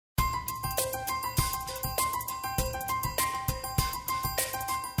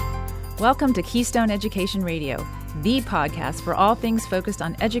Welcome to Keystone Education Radio, the podcast for all things focused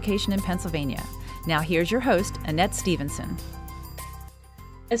on education in Pennsylvania. Now here's your host, Annette Stevenson.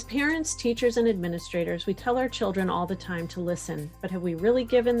 As parents, teachers, and administrators, we tell our children all the time to listen, but have we really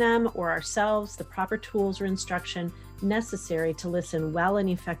given them or ourselves the proper tools or instruction necessary to listen well and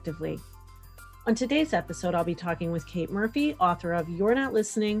effectively? On today's episode, I'll be talking with Kate Murphy, author of You're Not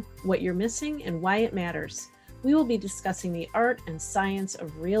Listening, What You're Missing, and Why It Matters. We will be discussing the art and science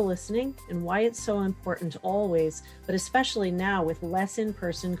of real listening and why it's so important always, but especially now with less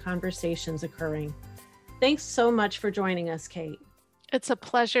in-person conversations occurring. Thanks so much for joining us, Kate. It's a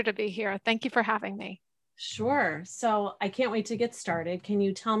pleasure to be here. Thank you for having me. Sure. So I can't wait to get started. Can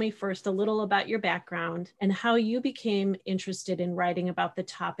you tell me first a little about your background and how you became interested in writing about the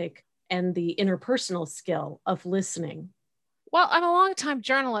topic and the interpersonal skill of listening? Well, I'm a longtime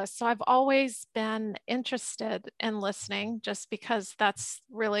journalist, so I've always been interested in listening just because that's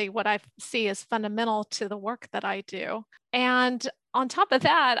really what I see as fundamental to the work that I do. And on top of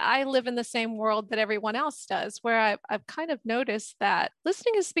that, I live in the same world that everyone else does, where I've kind of noticed that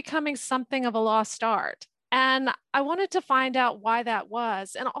listening is becoming something of a lost art. And I wanted to find out why that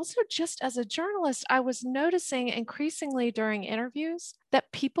was. And also, just as a journalist, I was noticing increasingly during interviews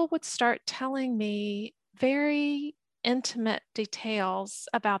that people would start telling me very intimate details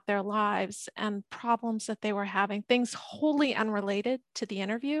about their lives and problems that they were having, things wholly unrelated to the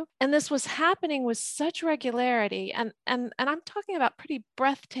interview. And this was happening with such regularity. And I'm talking about pretty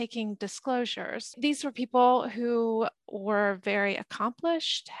breathtaking disclosures. These were people who were very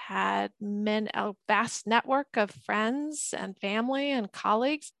accomplished, had a vast network of friends and family and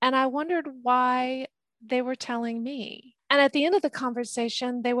colleagues. And I wondered why they were telling me. And at the end of the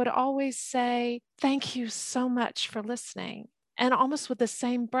conversation, they would always say, "Thank you so much for listening." And almost with the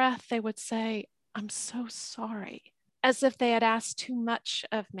same breath, they would say, "I'm so sorry," as if they had asked too much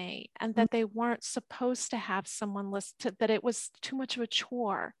of me and that they weren't supposed to have someone listen to, that it was too much of a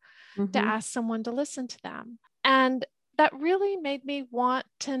chore to ask someone to listen to them. And that really made me want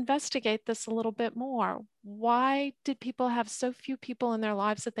to investigate this a little bit more. Why did people have so few people in their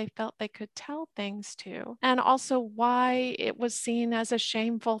lives that they felt they could tell things to? And also why it was seen as a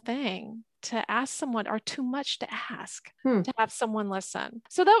shameful thing to ask someone, or too much to ask to have someone listen.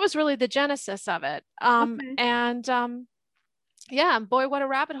 So that was really the genesis of it. Yeah, boy, what a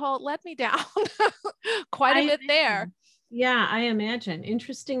rabbit hole it led me down. Quite a bit there. Yeah, I imagine.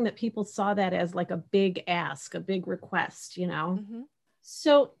 Interesting that people saw that as like a big ask, a big request, you know?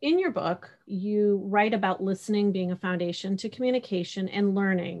 So in your book, you write about listening being a foundation to communication and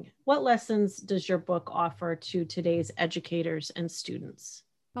learning. What lessons does your book offer to today's educators and students?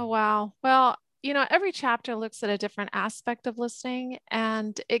 Oh, wow. Well, every chapter looks at a different aspect of listening,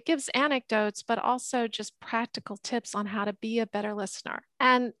 and it gives anecdotes, but also just practical tips on how to be a better listener.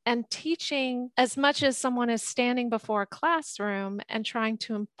 And teaching, as much as someone is standing before a classroom and trying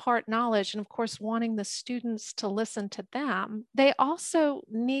to impart knowledge, and of course, wanting the students to listen to them, they also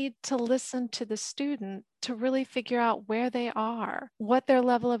need to listen to the student to really figure out where they are, what their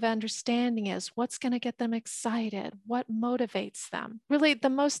level of understanding is, what's going to get them excited, what motivates them. Really, the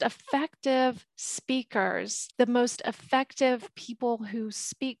most effective speakers, the most effective people who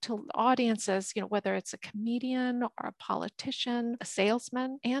speak to audiences, whether it's a comedian or a politician, a salesman,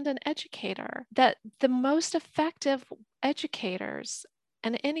 and an educator, that the most effective educators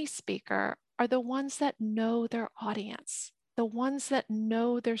and any speaker are the ones that know their audience, the ones that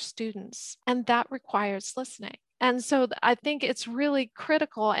know their students, and that requires listening. And so I think it's really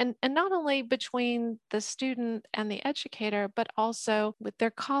critical, and not only between the student and the educator, but also with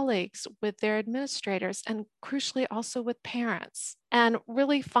their colleagues, with their administrators, and crucially also with parents, and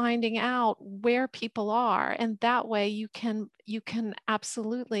really finding out where people are. And that way you can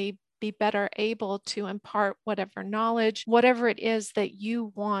absolutely be better able to impart whatever knowledge, whatever it is that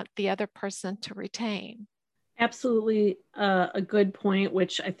you want the other person to retain. Absolutely a good point,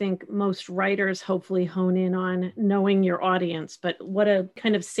 which I think most writers hopefully hone in on, knowing your audience, but what a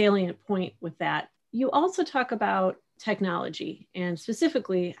kind of salient point with that. You also talk about technology and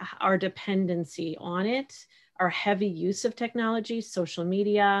specifically our dependency on it, our heavy use of technology, social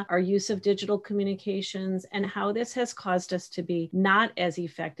media, our use of digital communications, and how this has caused us to be not as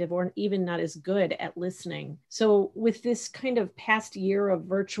effective or even not as good at listening. So with this kind of past year of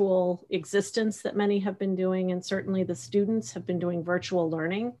virtual existence that many have been doing, and certainly the students have been doing virtual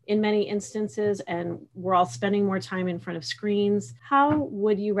learning in many instances, and we're all spending more time in front of screens, how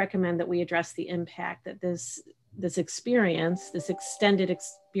would you recommend that we address the impact that this experience, this extended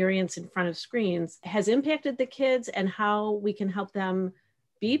experience in front of screens has impacted the kids, and how we can help them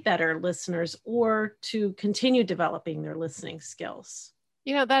be better listeners or to continue developing their listening skills?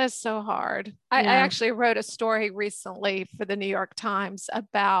 That is so hard. I actually wrote a story recently for the New York Times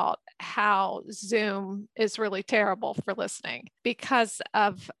about how Zoom is really terrible for listening because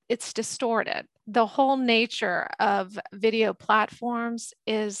of it's distorted. The whole nature of video platforms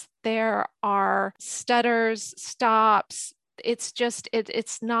is there are stutters, stops. It's just,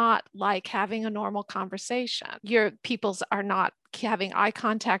 it's not like having a normal conversation. Your peoples are not having eye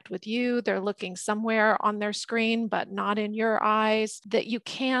contact with you. They're looking somewhere on their screen, but not in your eyes. That you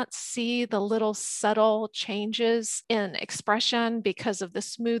can't see the little subtle changes in expression because of the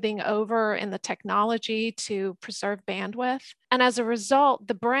smoothing over in the technology to preserve bandwidth. And as a result,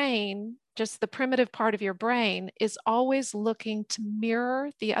 the brain, just the primitive part of your brain, is always looking to mirror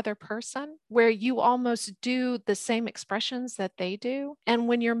the other person, where you almost do the same expressions that they do. And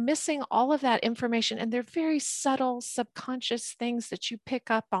when you're missing all of that information, and they're very subtle, subconscious things that you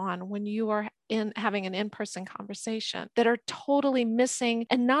pick up on when you are having an in-person conversation that are totally missing,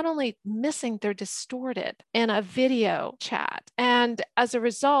 and not only missing, they're distorted in a video chat. And as a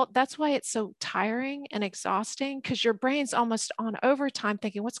result, that's why it's so tiring and exhausting, because your brain's almost on overtime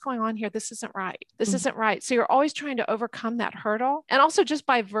thinking, what's going on here? This isn't right. This isn't right. So you're always trying to overcome that hurdle. And also just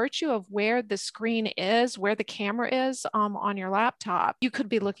by virtue of where the screen is, where the camera is on your laptop, you could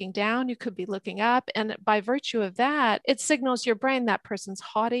be looking down, you could be looking up. And by virtue of that, it signals your brain that person's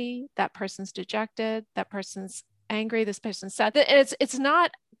haughty, that person's dejected, that person's angry, this person's sad. It's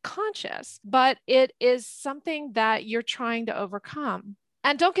not conscious, but it is something that you're trying to overcome.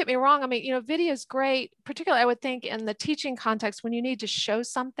 And don't get me wrong. I mean, video is great, particularly I would think in the teaching context when you need to show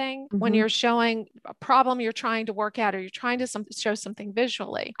something, when you're showing a problem you're trying to work out, or you're trying to show something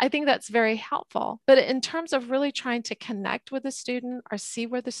visually. I think that's very helpful. But in terms of really trying to connect with the student or see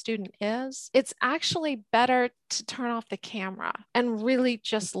where the student is, it's actually better to turn off the camera and really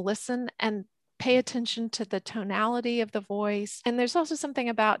just listen and pay attention to the tonality of the voice. And there's also something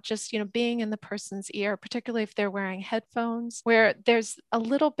about just, being in the person's ear, particularly if they're wearing headphones, where there's a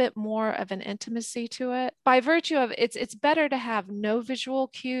little bit more of an intimacy to it. By virtue of it's better to have no visual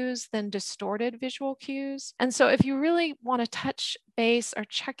cues than distorted visual cues. And so if you really want to touch base or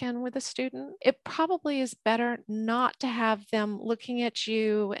check in with a student, it probably is better not to have them looking at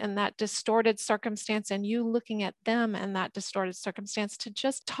you in that distorted circumstance and you looking at them in that distorted circumstance, to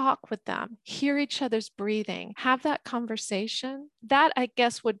just talk with them, hear each other's breathing, have that conversation. That, I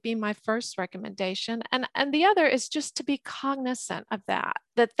guess, would be my first recommendation. And the other is just to be cognizant of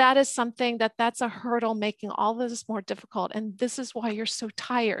that is something that's a hurdle making all of this more difficult. And this is why you're so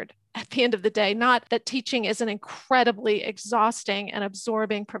tired at the end of the day. Not that teaching is an incredibly exhausting and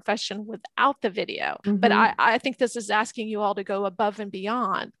absorbing profession without the video, but I think this is asking you all to go above and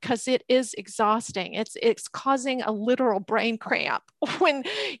beyond, because it is exhausting. It's causing a literal brain cramp when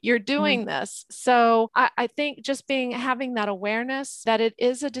you're doing this. So I think just having that awareness that it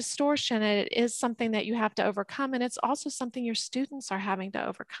is a distortion and it is something that you have to overcome. And it's also something your students are having to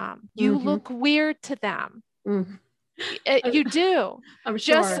overcome. You look weird to them. You do. I'm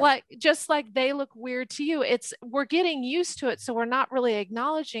sure. Just like they look weird to you. We're getting used to it, so we're not really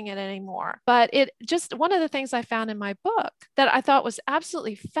acknowledging it anymore. But one of the things I found in my book that I thought was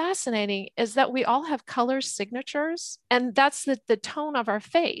absolutely fascinating is that we all have color signatures, and that's the tone of our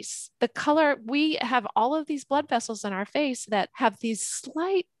face. The color, we have all of these blood vessels in our face that have these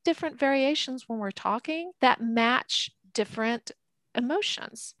slight different variations when we're talking that match different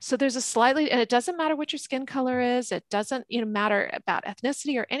emotions. So there's and it doesn't matter what your skin color is. It doesn't matter about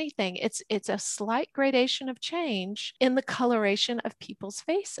ethnicity or anything. It's a slight gradation of change in the coloration of people's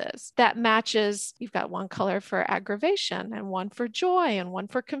faces that matches. You've got one color for aggravation and one for joy and one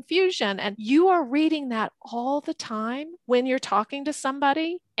for confusion. And you are reading that all the time when you're talking to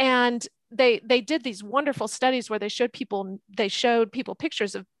somebody. And they did these wonderful studies where they showed people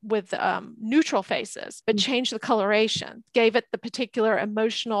pictures with neutral faces, but changed the coloration, gave it the particular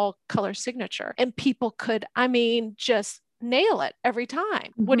emotional color signature. And people could, just nail it every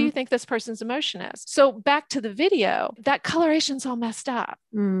time. What do you think this person's emotion is? So back to the video, that coloration's all messed up.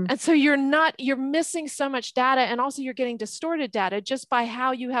 And so you're missing so much data, and also you're getting distorted data just by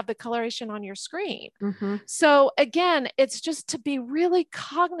how you have the coloration on your screen. So again, it's just to be really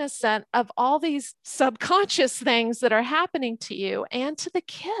cognizant of all these subconscious things that are happening to you and to the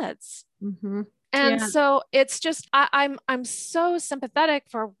kids. And so it's just, I'm so sympathetic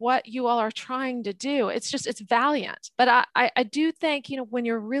for what you all are trying to do. It's valiant. But I do think, when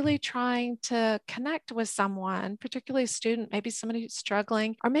you're really trying to connect with someone, particularly a student, maybe somebody who's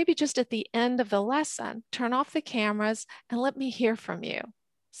struggling, or maybe just at the end of the lesson, turn off the cameras and let me hear from you.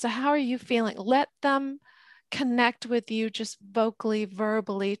 So how are you feeling? Let them connect with you just vocally,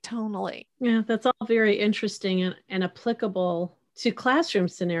 verbally, tonally. Yeah, that's all very interesting and applicable to classroom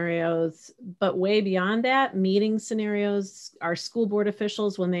scenarios, but way beyond that, meeting scenarios, our school board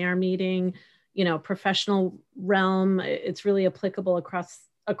officials, when they are meeting, professional realm, it's really applicable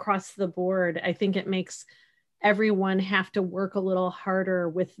across the board. I think it makes everyone have to work a little harder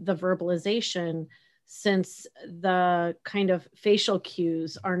with the verbalization, since the kind of facial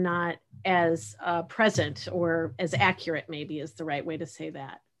cues are not as present or as accurate, maybe is the right way to say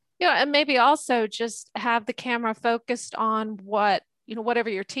that. Yeah, and maybe also just have the camera focused on whatever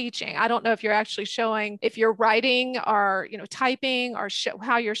you're teaching. I don't know if you're actually showing, if you're writing or, typing, or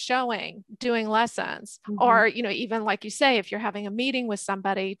how you're showing, doing lessons, or, even like you say, if you're having a meeting with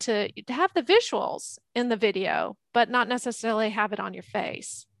somebody, to have the visuals in the video, but not necessarily have it on your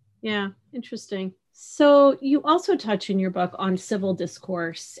face. Yeah, interesting. So you also touch in your book on civil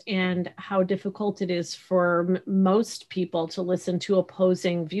discourse and how difficult it is for most people to listen to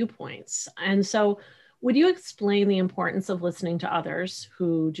opposing viewpoints. And so would you explain the importance of listening to others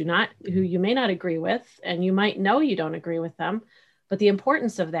who you may not agree with, and you might know you don't agree with them, but the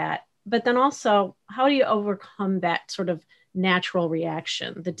importance of that, but then also how do you overcome that sort of natural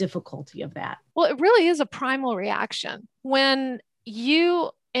reaction, the difficulty of that? Well, it really is a primal reaction. When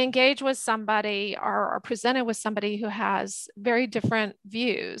you engage with somebody or are presented with somebody who has very different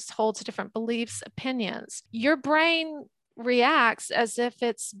views, holds different beliefs, opinions, your brain reacts as if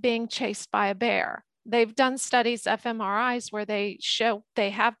it's being chased by a bear. They've done studies, fMRIs, where they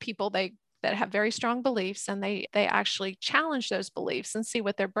have people that have very strong beliefs, and they actually challenge those beliefs and see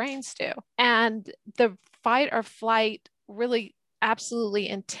what their brains do. And the fight or flight, really absolutely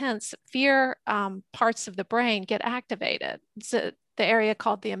intense fear parts of the brain get activated. So the area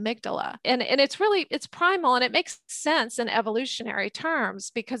called the amygdala. And it's primal, and it makes sense in evolutionary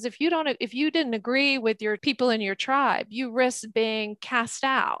terms, because if you didn't agree with your people in your tribe, you risk being cast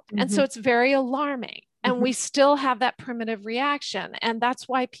out. Mm-hmm. And so it's very alarming. And we still have that primitive reaction. And that's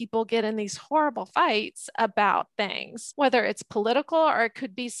why people get in these horrible fights about things, whether it's political, or it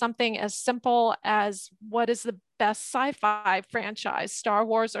could be something as simple as what is the best sci-fi franchise, Star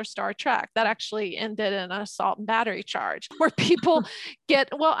Wars or Star Trek. That actually ended in an assault and battery charge, where people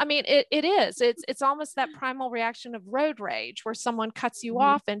it's almost that primal reaction of road rage, where someone cuts you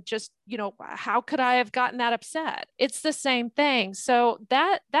off and just, how could I have gotten that upset? It's the same thing. So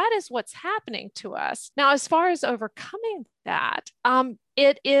that is what's happening to us. Now, as far as overcoming that,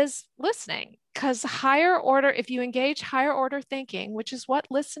 it is listening. Because if you engage higher order thinking, which is what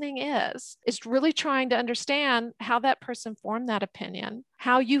listening is really trying to understand how that person formed that opinion,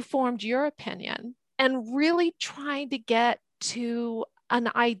 how you formed your opinion, and really trying to get to an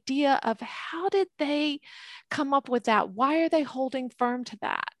idea of how did they come up with that? Why are they holding firm to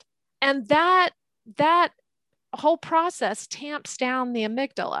that? And that whole process tamps down the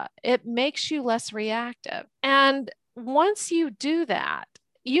amygdala. It makes you less reactive. And once you do that,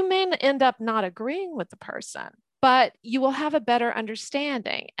 you may end up not agreeing with the person, but you will have a better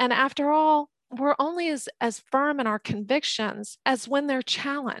understanding. And after all, we're only as firm in our convictions as when they're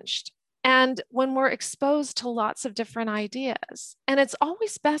challenged, and when we're exposed to lots of different ideas. And it's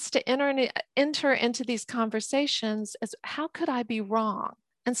always best to enter into these conversations as, how could I be wrong?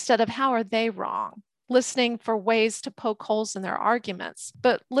 Instead of, how are they wrong? Listening for ways to poke holes in their arguments,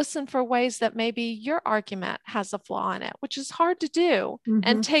 but listen for ways that maybe your argument has a flaw in it, which is hard to do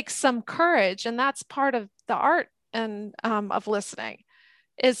and takes some courage. And that's part of the art and of listening,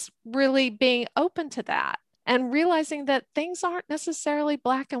 is really being open to that and realizing that things aren't necessarily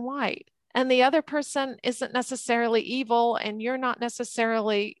black and white, and the other person isn't necessarily evil, and you're not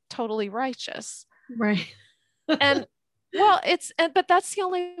necessarily totally righteous. Right. But that's the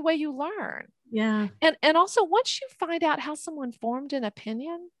only way you learn. Yeah. And also, once you find out how someone formed an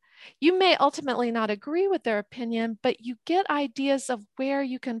opinion, you may ultimately not agree with their opinion, but you get ideas of where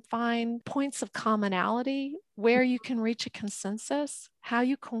you can find points of commonality, where you can reach a consensus, how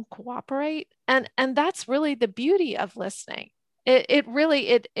you can cooperate. And that's really the beauty of listening. It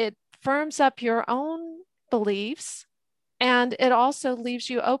really firms up your own beliefs. And it also leaves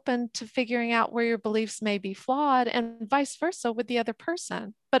you open to figuring out where your beliefs may be flawed, and vice versa with the other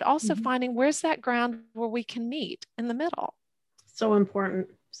person, but also finding where's that ground where we can meet in the middle. So important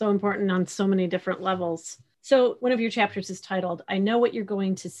on so many different levels. So one of your chapters is titled, I Know What You're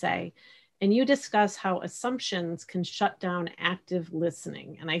Going to Say. And you discuss how assumptions can shut down active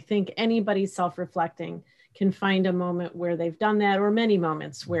listening. And I think anybody self-reflecting can find a moment where they've done that, or many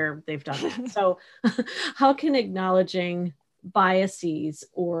moments where they've done that. So how can acknowledging biases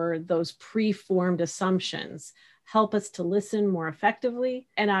or those preformed assumptions help us to listen more effectively,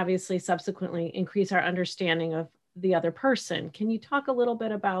 and obviously subsequently increase our understanding of the other person? Can you talk a little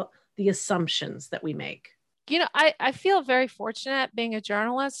bit about the assumptions that we make? I feel very fortunate being a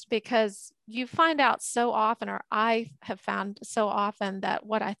journalist because you find out so often, or I have found so often, that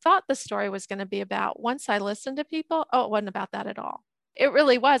what I thought the story was going to be about, once I listened to people, oh, it wasn't about that at all. It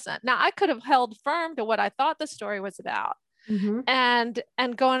really wasn't. Now, I could have held firm to what I thought the story was about, and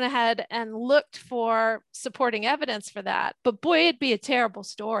gone ahead and looked for supporting evidence for that. But boy, it'd be a terrible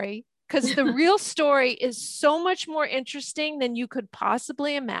story, because the real story is so much more interesting than you could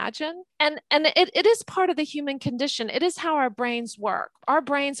possibly imagine. And it is part of the human condition. It is how our brains work. Our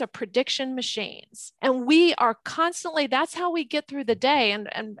brains are prediction machines. And we are constantly, that's how we get through the day.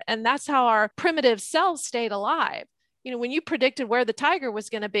 And that's how our primitive cells stayed alive. When you predicted where the tiger was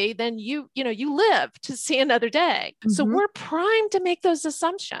going to be, then you live to see another day. So we're primed to make those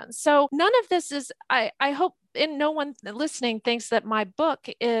assumptions. So none of this is, I hope, and no one listening thinks that my book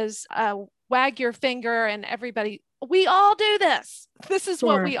is wag your finger and everybody, we all do this. This is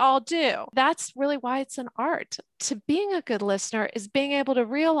what we all do. That's really why it's an art. To being a good listener is being able to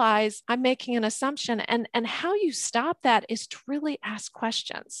realize I'm making an assumption, and how you stop that is to really ask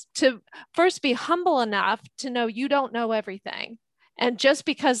questions, to first be humble enough to know you don't know everything. And just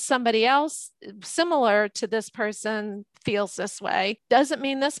because somebody else similar to this person feels this way doesn't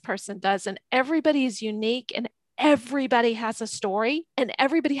mean this person does. And everybody is unique, and everybody has a story, and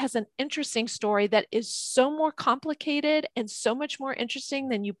everybody has an interesting story that is so more complicated and so much more interesting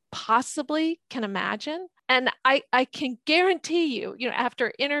than you possibly can imagine. And I can guarantee you,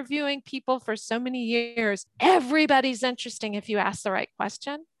 after interviewing people for so many years, everybody's interesting if you ask the right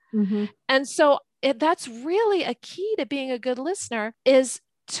question. And so that's really a key to being a good listener, is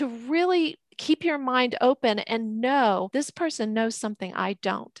to really keep your mind open and know this person knows something I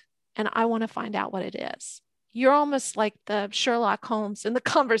don't, and I want to find out what it is. You're almost like the Sherlock Holmes in the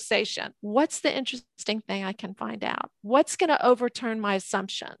conversation. What's the interesting thing I can find out? What's going to overturn my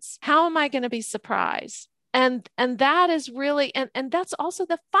assumptions? How am I going to be surprised? And that is really, and that's also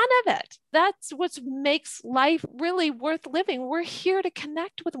the fun of it. That's what makes life really worth living. We're here to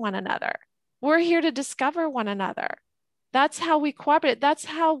connect with one another. We're here to discover one another. That's how we cooperate. That's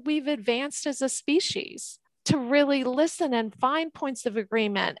how we've advanced as a species, to really listen and find points of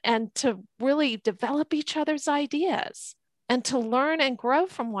agreement, and to really develop each other's ideas, and to learn and grow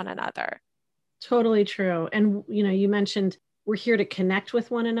from one another. Totally true. And, you mentioned we're here to connect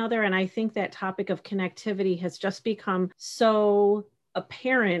with one another. And I think that topic of connectivity has just become so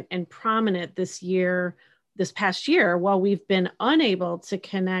apparent and prominent this past year, while we've been unable to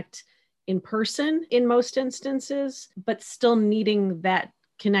connect in person in most instances, but still needing that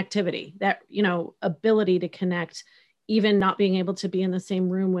connectivity, that, ability to connect, even not being able to be in the same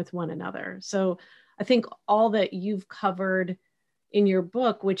room with one another. So I think all that you've covered in your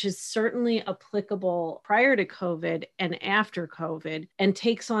book, which is certainly applicable prior to COVID and after COVID, and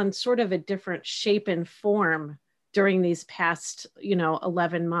takes on sort of a different shape and form during these past,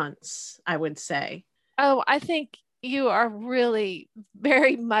 11 months, I would say. Oh, I think you are really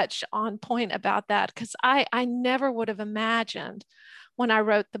very much on point about that, because I never would have imagined when I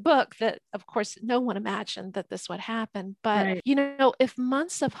wrote the book that, of course, no one imagined that this would happen. But, Right. If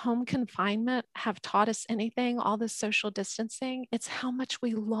months of home confinement have taught us anything, all this social distancing, it's how much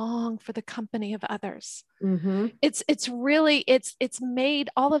we long for the company of others. It's really made,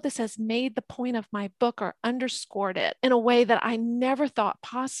 all of this has made the point of my book, or underscored it in a way that I never thought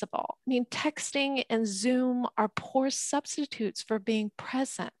possible. I mean, texting and Zoom are poor substitutes for being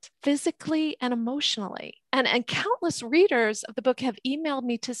present physically and emotionally. And countless readers of the book have emailed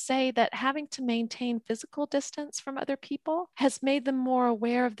me to say that having to maintain physical distance from other people has made them more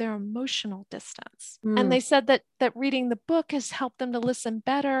aware of their emotional distance. And they said that reading the book has helped them to listen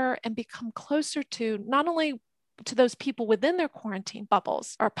better and become closer to not only to those people within their quarantine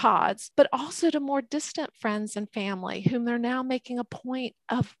bubbles or pods, but also to more distant friends and family whom they're now making a point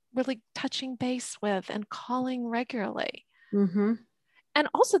of really touching base with and calling regularly. And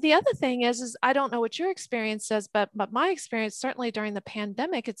also the other thing is I don't know what your experience is, but my experience, certainly during the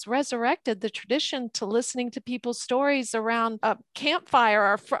pandemic, it's resurrected the tradition to listening to people's stories around a campfire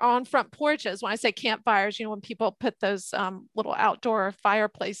or on front porches. When I say campfires, when people put those little outdoor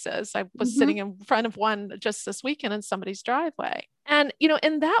fireplaces. I was sitting in front of one just this weekend in somebody's driveway. And,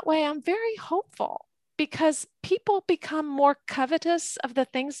 in that way, I'm very hopeful, because people become more covetous of the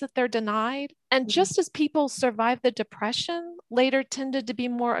things that they're denied. And just as people survived the Depression, later tended to be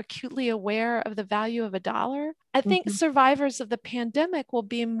more acutely aware of the value of a dollar, I think survivors of the pandemic will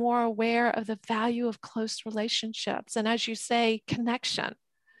be more aware of the value of close relationships. And as you say, connection.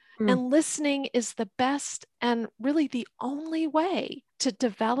 And listening is the best and really the only way to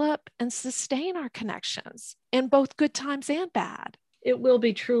develop and sustain our connections in both good times and bad. It will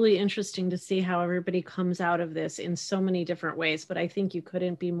be truly interesting to see how everybody comes out of this in so many different ways. But I think you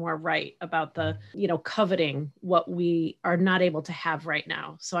couldn't be more right about the, coveting what we are not able to have right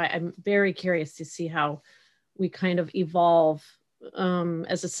now. So I'm very curious to see how we kind of evolve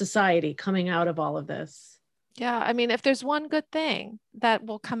as a society coming out of all of this. Yeah. I mean, if there's one good thing that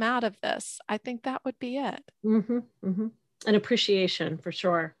will come out of this, I think that would be it. Mm-hmm, mm-hmm. An appreciation for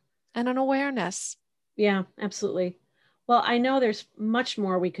sure. And an awareness. Yeah, absolutely. Well, I know there's much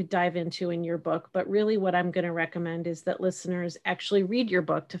more we could dive into in your book, but really what I'm going to recommend is that listeners actually read your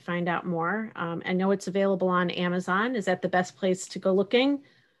book to find out more. I know it's available on Amazon. Is that the best place to go looking?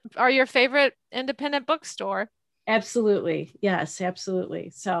 Or your favorite independent bookstore? Absolutely. Yes, absolutely.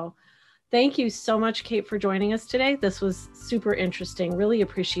 So thank you so much, Kate, for joining us today. This was super interesting. Really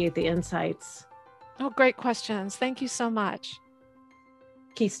appreciate the insights. Oh, great questions. Thank you so much.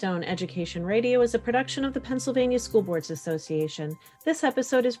 Keystone Education Radio is a production of the Pennsylvania School Boards Association. This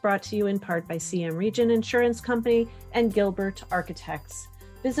episode is brought to you in part by CM Region Insurance Company and Gilbert Architects.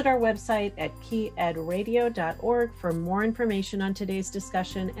 Visit our website at keyedradio.org for more information on today's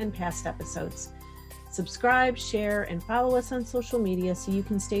discussion and past episodes. Subscribe, share, and follow us on social media so you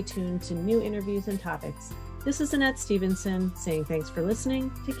can stay tuned to new interviews and topics. This is Annette Stevenson saying thanks for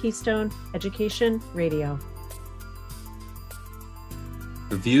listening to Keystone Education Radio.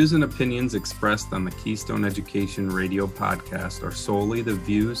 The views and opinions expressed on the Keystone Education Radio podcast are solely the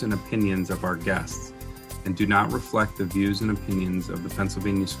views and opinions of our guests and do not reflect the views and opinions of the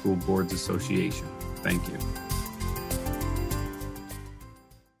Pennsylvania School Boards Association. Thank you.